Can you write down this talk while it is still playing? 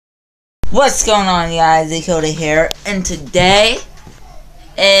What's going on, guys? Dakota here, and today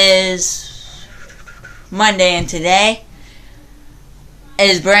is Monday, and today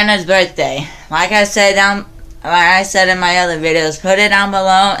is Brenna's birthday. Like I said in my other videos, put it down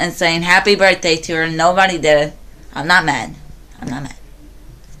below and saying happy birthday to her. Nobody did it. I'm not mad. I'm not mad.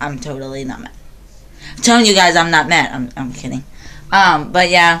 I'm totally not mad. I'm telling you guys, I'm not mad. I'm kidding. But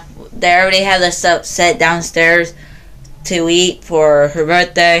yeah, they already had the stuff set downstairs to eat for her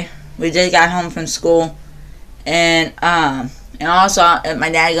birthday. We just got home from school, and also if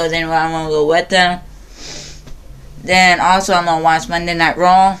my dad goes anywhere, I'm gonna go with them. Then also I'm gonna watch Monday Night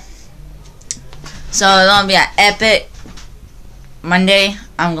Raw. So it's gonna be an epic Monday.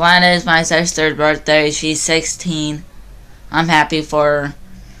 I'm glad it's my sister's birthday. She's 16. I'm happy for her.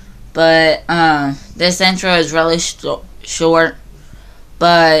 But this intro is really short.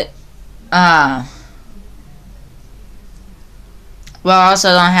 But we'll also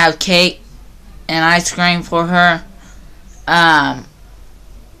gonna have cake and ice cream for her. I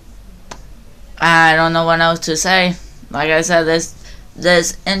don't know what else to say. Like I said, this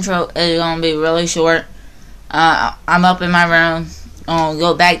intro is gonna be really short. I'm up in my room. I'm gonna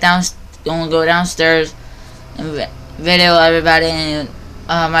go downstairs and video everybody. And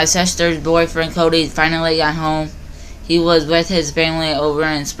my sister's boyfriend Cody finally got home. He was with his family over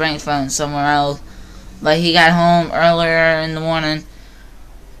in Springfield somewhere else, but he got home earlier in the morning,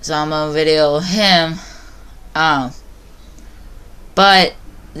 so I'm gonna video him. But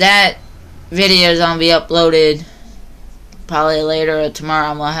that video is gonna be uploaded probably later or tomorrow.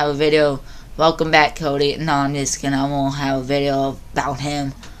 I'm gonna have a video. Welcome back, Cody. No, I'm just kidding. I'm gonna have a video about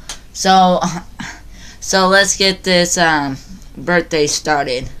him. So let's get this birthday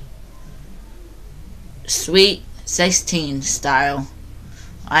started. Sweet 16 style.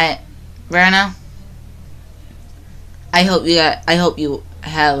 Brenna, I hope you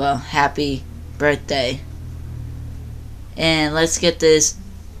have a happy birthday. And let's get this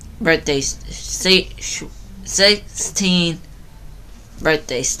birthday 16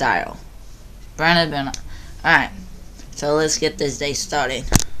 birthday style. Brenna. Alright. So let's get this day started.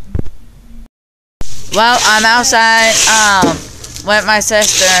 Well, I'm outside with my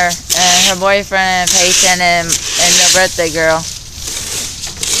sister and her boyfriend Peyton and the birthday girl.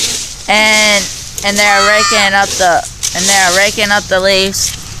 And they're raking up the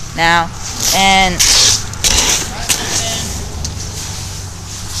leaves now. And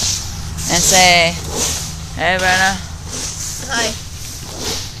say, hey Brenna. Hi.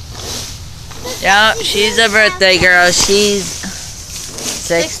 Yep, she's a birthday girl. She's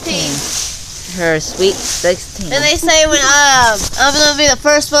 16. Her sweet 16. And they say when I'm gonna be the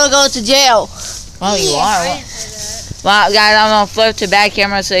first one to go to jail. Well, you are. Well, guys, I'm gonna flip to back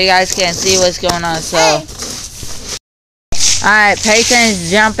camera so you guys can see what's going on. So, alright,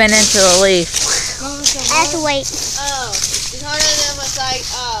 Peyton's jumping into the leaf. I have to wait. Oh, it's harder than what's like.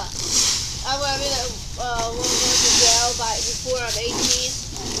 I'm gonna be the one going to jail before I'm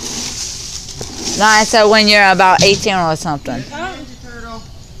 18. No, I said when you're about 18 or something.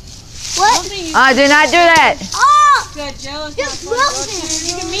 What? Do not do that. Oh! Just broke it.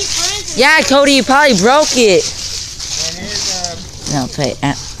 You can meet friends. Yeah, Cody, you probably broke it. No,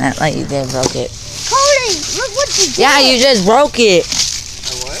 not like you did broke it. Cody, look what you did. Yeah, you just broke it.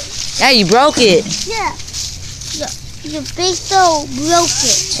 What? Yeah, you broke it. Yeah. Your big toe broke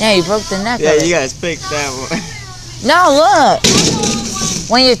it. Yeah, you broke the neck Yeah, of it. you guys picked that one. No, look.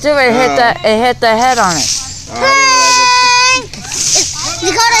 When you threw it, it hit the head on it.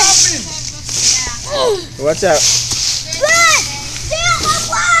 You got it. Watch out.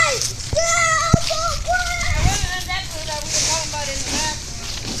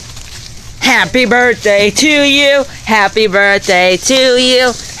 Happy birthday to you. Happy birthday to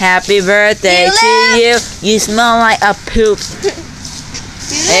you. Happy birthday to you. You smell like a poop.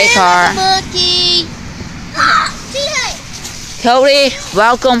 Hey, car. Cody,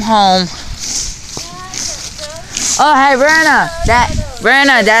 welcome home. Oh, hey,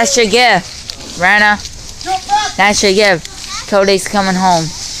 Brenna, that's your gift. Brenna, that's your gift. Cody's coming home.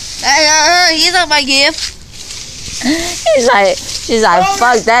 He's not my gift. She's like,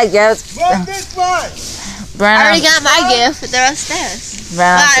 fuck that gift. Brenna, I already got my gift. They're upstairs.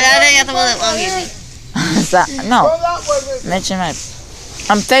 Brenna, I didn't get the one that Mom gave me. no, mention my.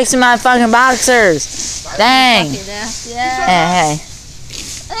 I'm fixing my fucking boxers. Dang. Yeah.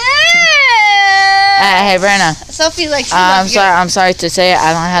 Hey, Brenna. Sophie like. I'm sorry to say it.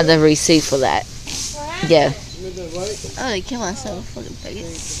 I don't have the receipt for that. Yeah. I'm gonna kill myself. Fucking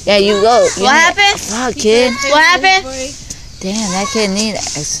faggot. Yeah, you go. What happened? Fuck, kid. What happened? Damn, that kid need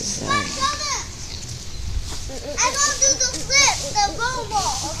exercise. I'm gonna do the flip, the roll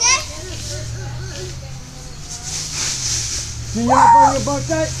ball, okay? Can you hop on your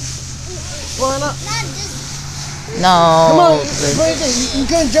birthday? Brenna? No. Come on, birthday. You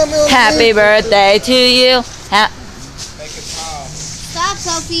can't jump me on the Happy birthday to you. Stop,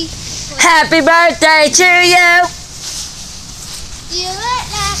 Sophie. Happy birthday to you. You look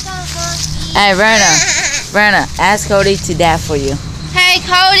like a monkey. Hey, Brenna, ask Cody to dab for you. Hey,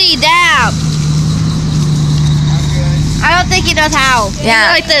 Cody, dab. I don't think he knows how.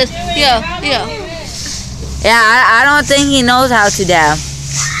 Yeah. Like this. Yeah. Yeah, I don't think he knows how to dab.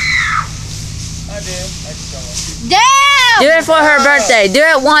 I do. Damn! Do it for her birthday. Do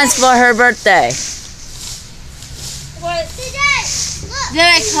it once for her birthday. What? Do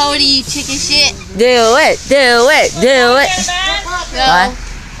it, Cody, you chicken shit. Do it. No. What?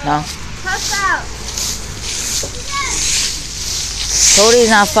 No. Puff out. Cody's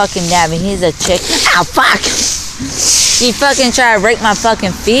not fucking dabbing. He's a chick. Ow, fuck. He fucking tried to break my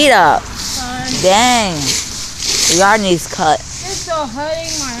fucking feet up. Dang. The yard needs cut. It's still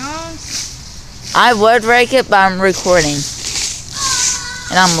hurting my arms. I would break it, but I'm recording.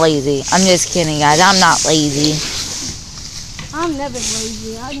 And I'm lazy. I'm just kidding, guys. I'm not lazy. I'm never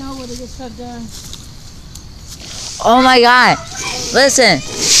lazy. I know what to get stuff done. Oh my god. Listen.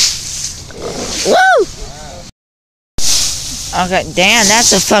 Woo! Okay, damn,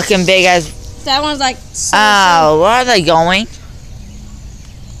 that's a fucking big ass. That one's like so Oh, where are they going?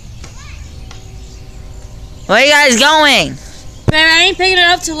 Where are you guys going? Man, I ain't picking it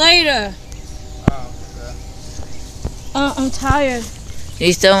up till later. I'm tired.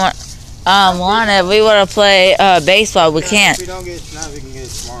 You still want? Lana, if we want to play baseball, we can't. If we don't get it tonight, we can get it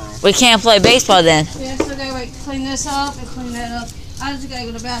tomorrow. We can't play baseball then. Yeah, so I gotta like clean this up and clean that up. I just gotta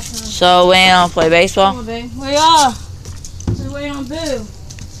go to the bathroom. So we don't play Come baseball. on, babe. Where y'all? Just waiting on Boo.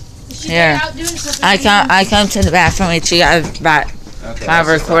 Is she Here. out doing something? I come to the bathroom and you guys back. Okay, I'm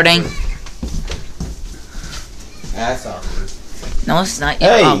recording. That's awkward. No, it's not. You're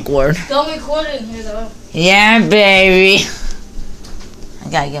Hey. awkward. Don't record it in here though. Yeah, baby. I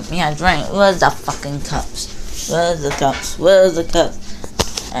gotta get me a drink. Where's the fucking cups? Where's the cups? Where's the cups?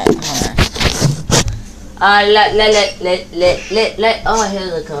 Alright, hold on. Let. Oh,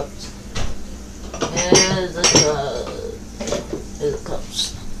 here's the cups. Here's the cups. Here's the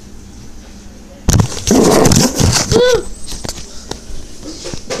cups. Woo!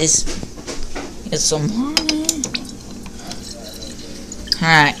 Get some water.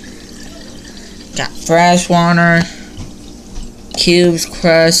 Alright. Got fresh water, cubes,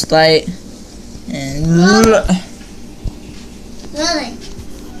 crushed, light, and Really?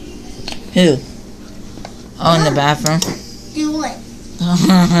 who? Oh, in the bathroom. Do what?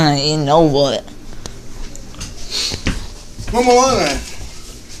 You know what? One more on there.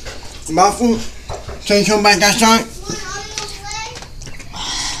 Bathroom. Can you come back outside?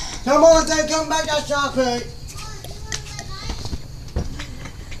 Come on, say come back outside, Craig.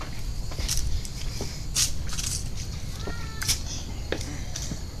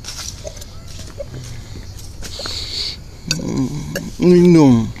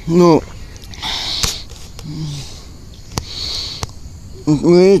 No.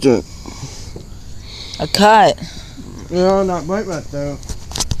 Where is it? A cut. No, not right there.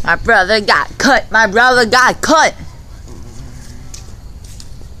 My brother got cut. My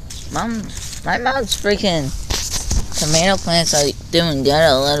mom's freaking tomato plants are doing good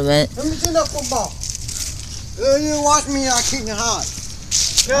a little bit. Let me see that football. You watch me, I kick it hard.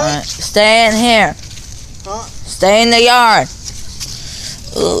 Okay? Alright, stay in here. Huh? Stay in the yard.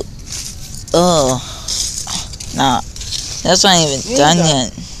 Ooh. Oh. Nah. That's not even done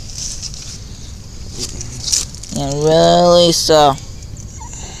yet. Yeah, really so.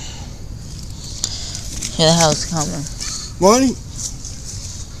 Here the hell's coming. Money?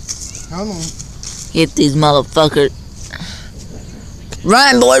 Come on. Get these motherfuckers.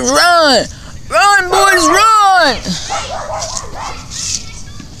 Run, boys, run! Run, boys, run!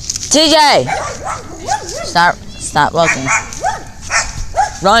 TJ! Stop looking.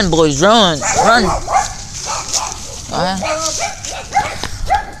 Run, boys, run! Run! Go ahead.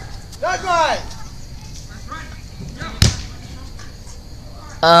 That's right.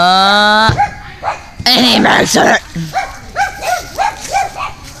 And he makes it!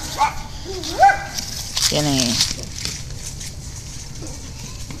 Skinny.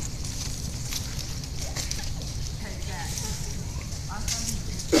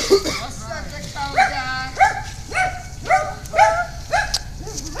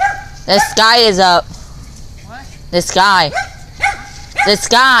 The sky is up. What? The sky. The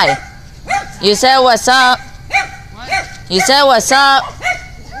sky. You said what's up. What? You said what's up.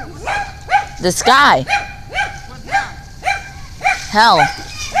 The sky. What's that? Hell.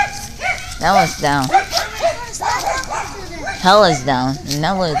 That was down. Hell is down.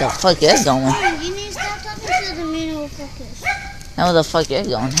 Now where the fuck is going? You need to stop talking to the manual focus. Now where the fuck is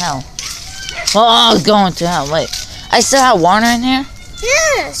going? Hell. Oh, it's going to hell. Wait. I still have water in here?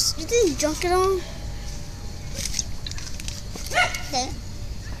 Yes. You didn't drink it on.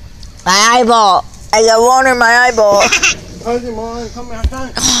 My eyeball. I got water in my eyeball. Come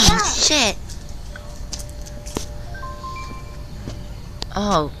outside. Oh, shit.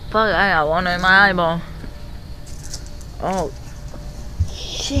 Oh, fuck. I got water in my eyeball. Oh,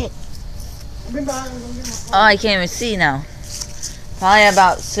 shit. Oh, I can't even see now. Probably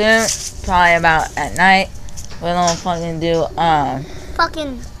about soon. Probably about at night. We're gonna fucking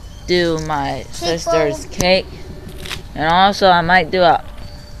do my sister's cake. And also I might do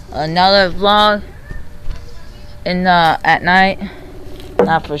another vlog at night.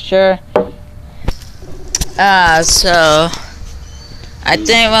 Not for sure. So I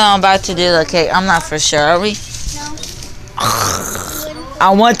think we're about to do the cake. I'm not for sure, are we? No. I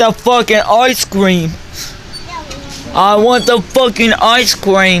want the fucking ice cream. I want the fucking ice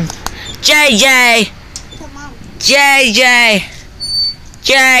cream. JJ! JJ!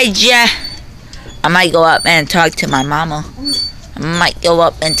 JJ! I might go up and talk to my mama.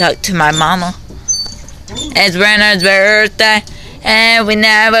 It's Brenna's birthday, and we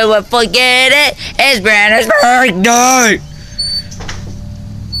never will forget it. It's Brenna's birthday!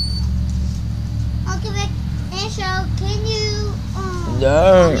 Okay, Vic. And so, can you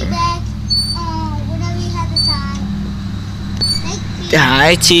No. call me back whenever you have the time? Thank you.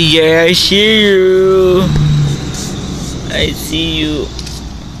 Hi, TJ. I see you. I see you.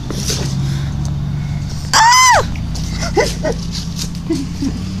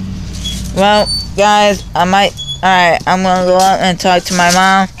 Well, guys, alright, I'm gonna go up and talk to my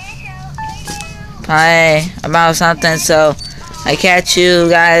mom. Probably about something, so I catch you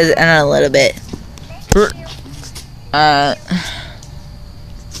guys in a little bit. Yeah.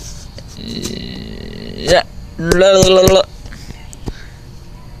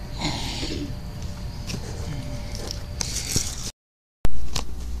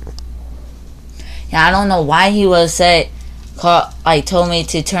 Yeah, I don't know why he was told me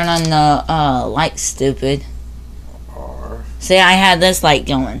to turn on the light, stupid. R. See, I had this light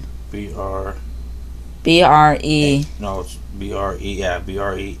going. B-R. B-R-E. No, it's B-R-E, yeah,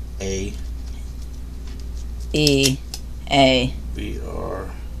 B-R-E-A. E-A.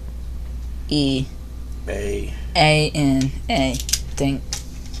 B-R. E. A. A-N-A. Think.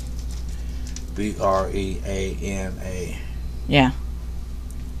 B-R-E-A-N-A. Yeah.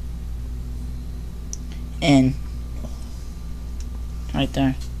 N. Right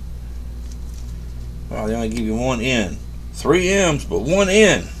there. Well, they only give you one N. 3 M's, but 1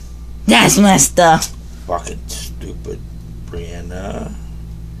 N. That's messed up. Fucking stupid. Breana.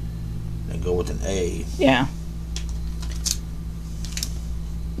 And go with an A. Yeah.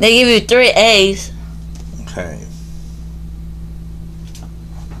 They give you 3 A's. Okay.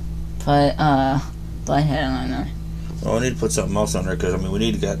 Put head on there. Well, we need to put something else on there because, I mean, we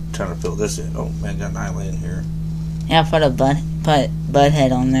need to trying to fill this in. Oh, man, got an island in here. Yeah, put butt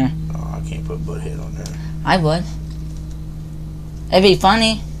head on there. Oh, I can't put butt head on there. I would. It'd be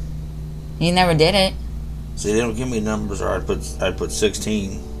funny. You never did it. See, they don't give me numbers, or I'd put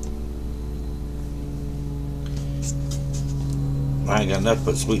 16. I ain't got enough to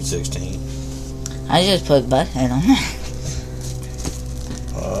put sweet 16. I just put butt head on there.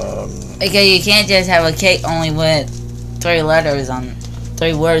 Because you can't just have a cake only with 3 words on there.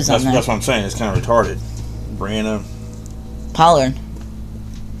 That's what I'm saying. It's kind of retarded. Brenna. Pollard.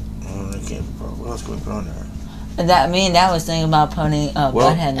 What else can we put on there? That was thinking about putting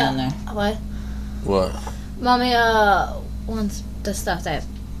butt head on there. What? What? Mommy, wants the stuff that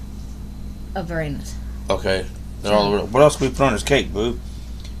of Verena's. Okay. What else can we put on this cake, boo?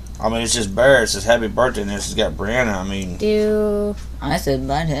 I mean, it's just bare. It says happy birthday, and this has got Brenna. I mean, I said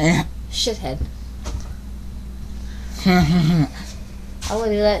butt head. Shithead. I would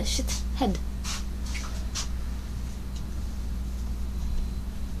do that. Shithead.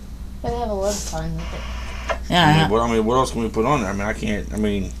 But I have a lot of fun with it. Yeah. what else can we put on there? I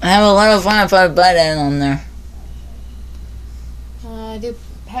mean, I have a lot of fun if I put butt head on there. Do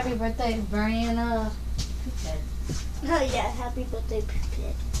happy birthday, Brenna. Oh yeah, happy birthday,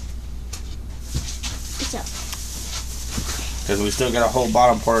 Pipit. What's up? because we still got a whole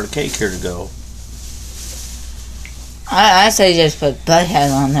bottom part of the cake here to go. I say just put butt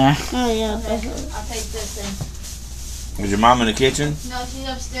head on there. Oh yeah. Okay, I'll take this thing. Is your mom in the kitchen? No, she's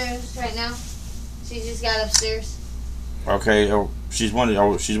upstairs right now. She just got upstairs. Okay. She's wanting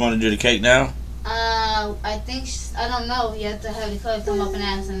to do the cake now. I think I don't know. You have to have the color come up and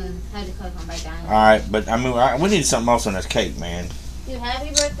ask, and have the color come back down. Alright, but I mean, we need something else on this cake, man. Dude, happy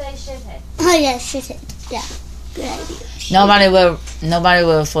birthday, shithead. Oh yeah, shit. Yeah, good idea. Nobody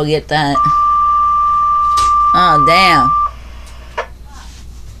will forget that. Oh damn.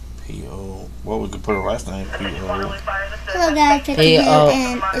 P.O. Well, we could put her last name. P.O. Hello guys, check it P.O. out,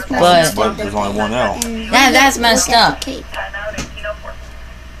 and it's my But- sister. But there's only one L. Yeah, that's messed up. Cake.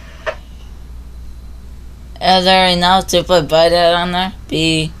 Is there enough to put Butthead on there?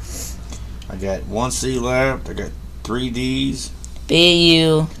 B I got one C left. I got 3 D's,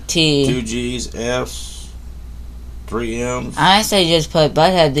 U 2 T. G's, F's, 3 M's. I say just put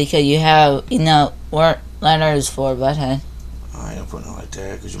Butthead because you have word letters for Butthead. I ain't putting it like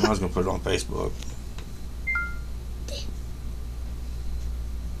that because your mom's gonna put it on Facebook.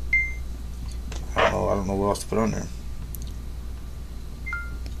 I don't know what else to put on there.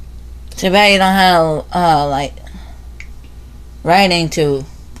 Too bad you don't have like writing to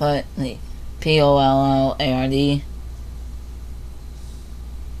put like POLLARD.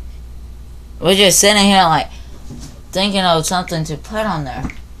 We're just sitting here like thinking of something to put on there.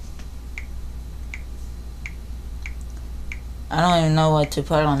 I don't even know what to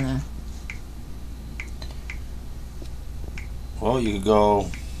put on there. Well, you could go.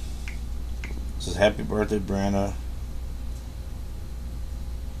 This is Happy Birthday, Brenna.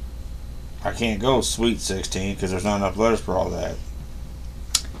 I can't go Sweet 16 because there's not enough letters for all that.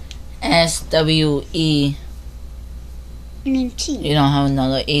 SWE. And then T. You don't have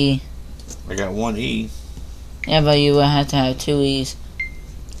another E. I got 1 E. Yeah, but you would have to have 2 E's.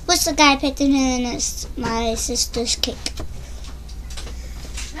 What's the guy picking in it's my sister's cake?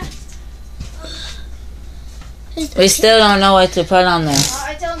 We still don't know what to put on there.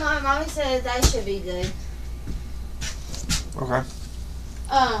 I told mommy said that should be good. Okay.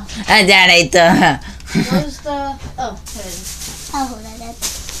 And that ain't the. Where's the? Oh, there it is. I'll hold that.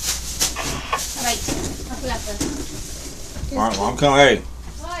 Alright, I forgot the. Alright, well, I'm coming. Hey,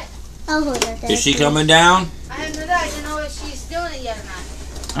 What? I'll hold that. is she coming down? I have no doubt. I don't know if she's doing it yet or not.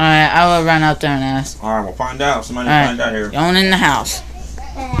 Alright, I will run out there and ask. Alright, we'll find out. Somebody Alright. find out here. Going in the house.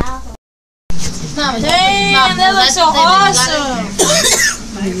 Mom, Damn, that looks so awesome.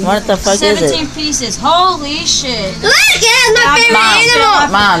 What the fuck is 17 it? pieces. Holy shit. Look, it's my favorite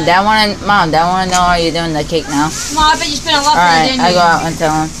animal. Mom, Dad wanna know are you doing the cake now? Mom, I bet you spent a lot for Alright, it, I didn't go you? out and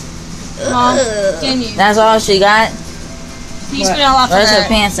tell him. Mom, didn't you? That's all she got? You spent a lot for Where's her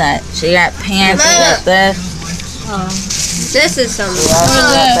that. pants at? She got pants like this. This is some. She also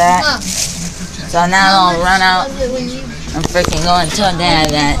got that. So now I'll run out and freaking go and tell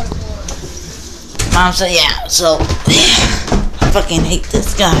Dad that. Mom said, yeah, so I fucking hate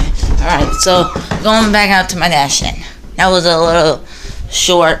this guy. Alright, so going back out to my dash then. That was a little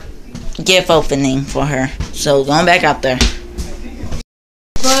short gift opening for her. So going back out there.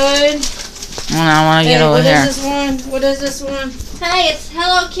 Bud. And I want to get Hey, over what here. is this one? What is this one? Hey, it's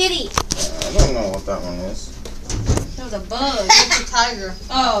Hello Kitty. I don't know what that one is. That was a bug. It's a tiger.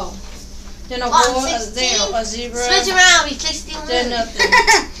 Oh. Then a boy, a zebra. Switch around. We 61. Then nothing.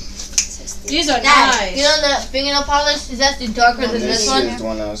 These are Dad, you nice. know the fingernail polish is actually darker than this one? the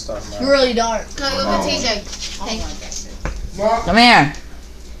one I was talking It's really dark. Can I go with TJ? Hey, Come here.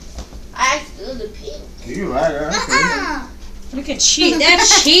 I actually the pink. You right, Look at cheat.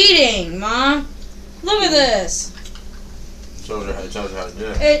 That's cheating, Mom. Look at this. Shows her how to do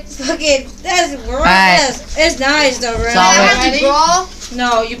it. It's fucking. That's gross. Alright. It's nice though, right? So Guys, ready? Brawl.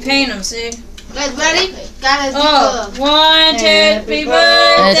 No, you paint them. See. Guys, ready? Guys, Oh, do 1, 2, happy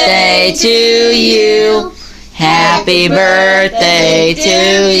Birthday birthday to you. Happy birthday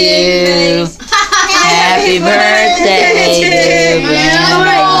to you. Happy birthday, dear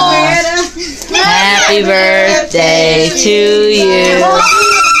Brenna. Happy birthday to you.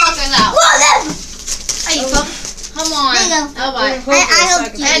 Come on. There you go. Oh, bye. I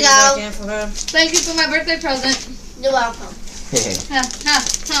hope There you go. For her. Thank you for my birthday present. You're welcome.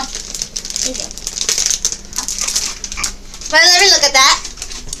 But let me look at that.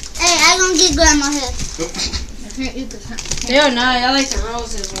 Hey, I'm gonna get grandma here. They're nice. I like the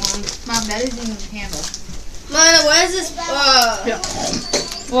roses one. Mom, that isn't even a handle. Mona, what is this?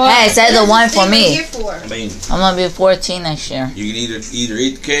 Well, Hey, it said the one for me. Here for? I mean, I'm gonna be 14 next year. you can either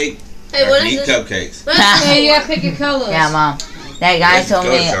eat the cake Hey, or what you is can eat this? cupcakes. What is hey, you gotta pick your colors. Yeah, Mom. That guy Yes, told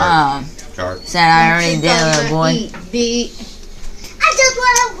go, me, Charlie. Chart. said I already did it, boy. I just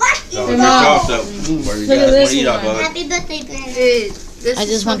wanna watch So, you. Mom. also, where you Look at guys this want to eat off one. of it? Happy birthday, Brandon. I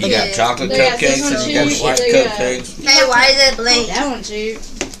just want You the got chocolate They got this cupcakes one and you got cheap, white they got- cupcakes. Hey, why is it blank? That one's cheap.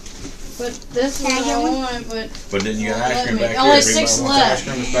 But this one I want, but But then you got ice cream back Only here. 6 Everybody wants left. ice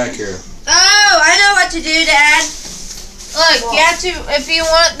cream is back here. I know what to do, Dad. Look, you have to, if you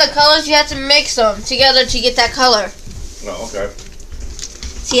want the colors, you have to mix them together to get that color. Oh, okay.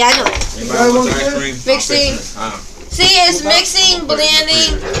 See, I know it. Anybody want ice cream? Mixing. See, it's mixing,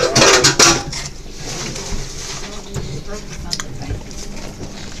 blending.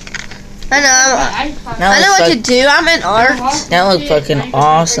 I know what to do. I'm in art. That looks fucking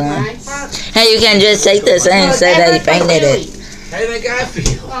awesome. Hey, you can just take this and say that you painted it. How do you think I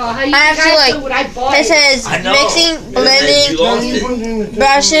feel? I have to it says mixing, blending,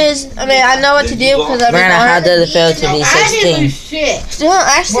 brushes. I mean, I know what to do because I'm in Brenna, how art. does it feel to be 16? No,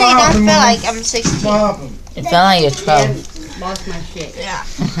 actually, it don't feel like I'm 16. It felt like you're 12. Lost my shit. Yeah.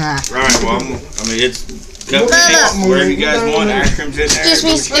 Right, well, I mean, it's cupcakes, whatever you guys want, ice cream's in there. Excuse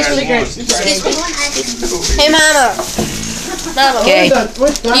me, Hey, Mama. Mama, Okay.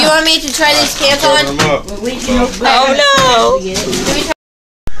 do you want me to try these cans on? Oh no!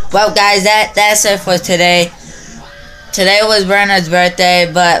 Well, guys, that's it for today. Today was Brenna's birthday,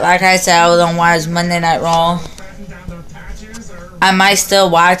 but like I said, I was on watch Monday Night Raw. I might still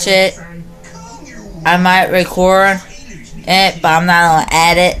watch it. I might record it, but I'm not gonna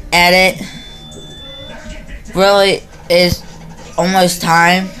add it. Really, it's almost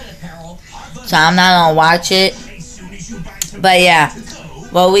time, so I'm not gonna watch it. But yeah,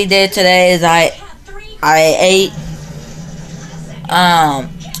 what we did today is I ate. I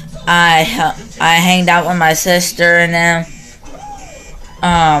hanged out with my sister and them.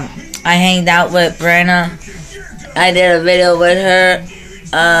 I hanged out with Brenna. I did a video with her.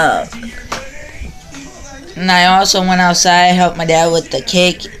 And I also went outside, helped my dad with the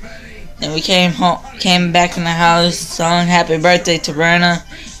cake. Then we came back in the house, sung happy birthday to Brenna.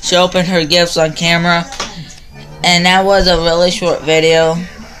 She opened her gifts on camera. And that was a really short video.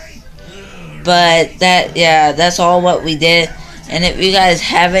 But that's all what we did. And if you guys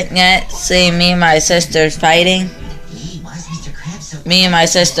haven't yet seen me and my sister fighting,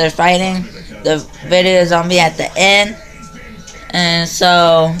 the video is gonna be at the end. And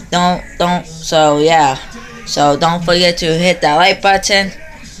so don't forget to hit that like button,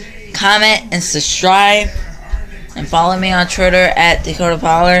 comment, and subscribe, and follow me on Twitter at Dakota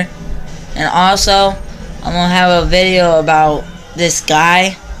Pollard. And also, I'm gonna have a video about this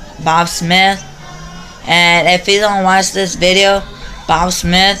guy, Bob Smith. And if you don't watch this video, Bob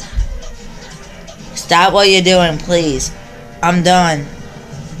Smith, stop what you're doing, please. I'm done.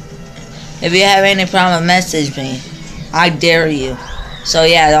 If you have any problem, message me. I dare you. So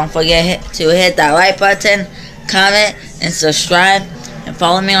yeah, don't forget to hit that like button, comment, and subscribe. And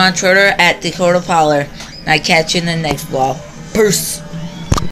follow me on Twitter at Dakota Pollard. And I catch you in the next vlog. Peace.